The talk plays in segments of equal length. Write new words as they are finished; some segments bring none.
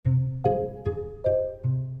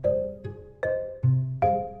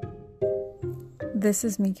This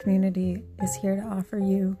Is Me community is here to offer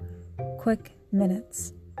you quick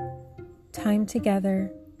minutes, time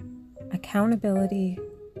together, accountability,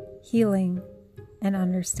 healing, and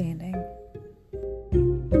understanding.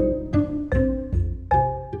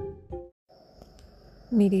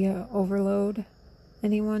 Media overload,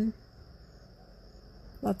 anyone?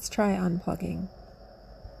 Let's try unplugging.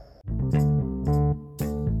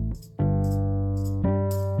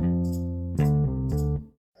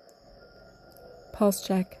 Pulse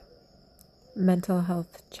check, mental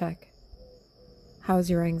health check.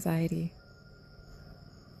 How's your anxiety?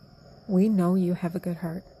 We know you have a good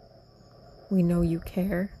heart. We know you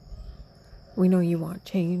care. We know you want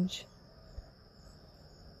change.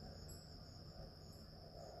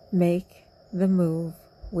 Make the move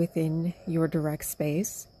within your direct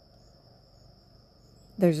space.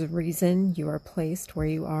 There's a reason you are placed where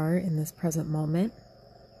you are in this present moment.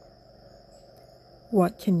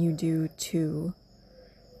 What can you do to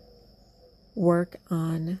work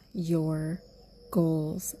on your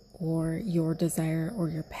goals or your desire or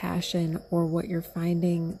your passion or what you're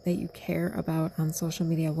finding that you care about on social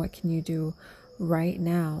media? What can you do right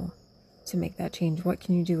now to make that change? What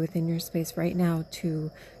can you do within your space right now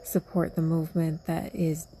to support the movement that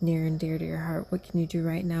is near and dear to your heart? What can you do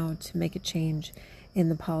right now to make a change in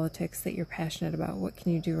the politics that you're passionate about? What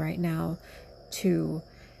can you do right now to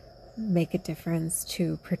make a difference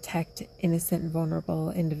to protect innocent and vulnerable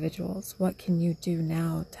individuals? What can you do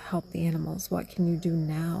now to help the animals? What can you do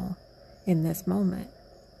now in this moment?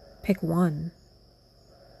 Pick one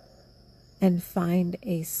and find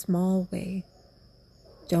a small way.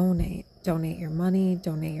 Donate your money,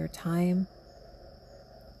 donate your time.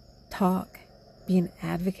 Talk, be an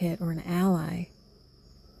advocate or an ally.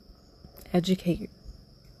 Educate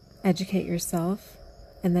yourself,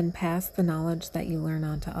 and then pass the knowledge that you learn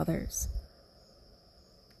on to others.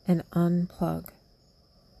 And unplug.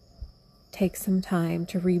 Take some time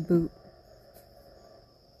to reboot.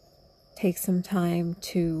 Take some time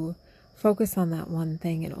to focus on that one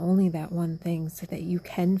thing and only that one thing so that you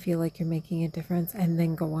can feel like you're making a difference, and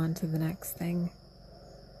then go on to the next thing.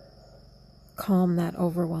 Calm that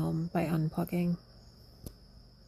overwhelm by unplugging.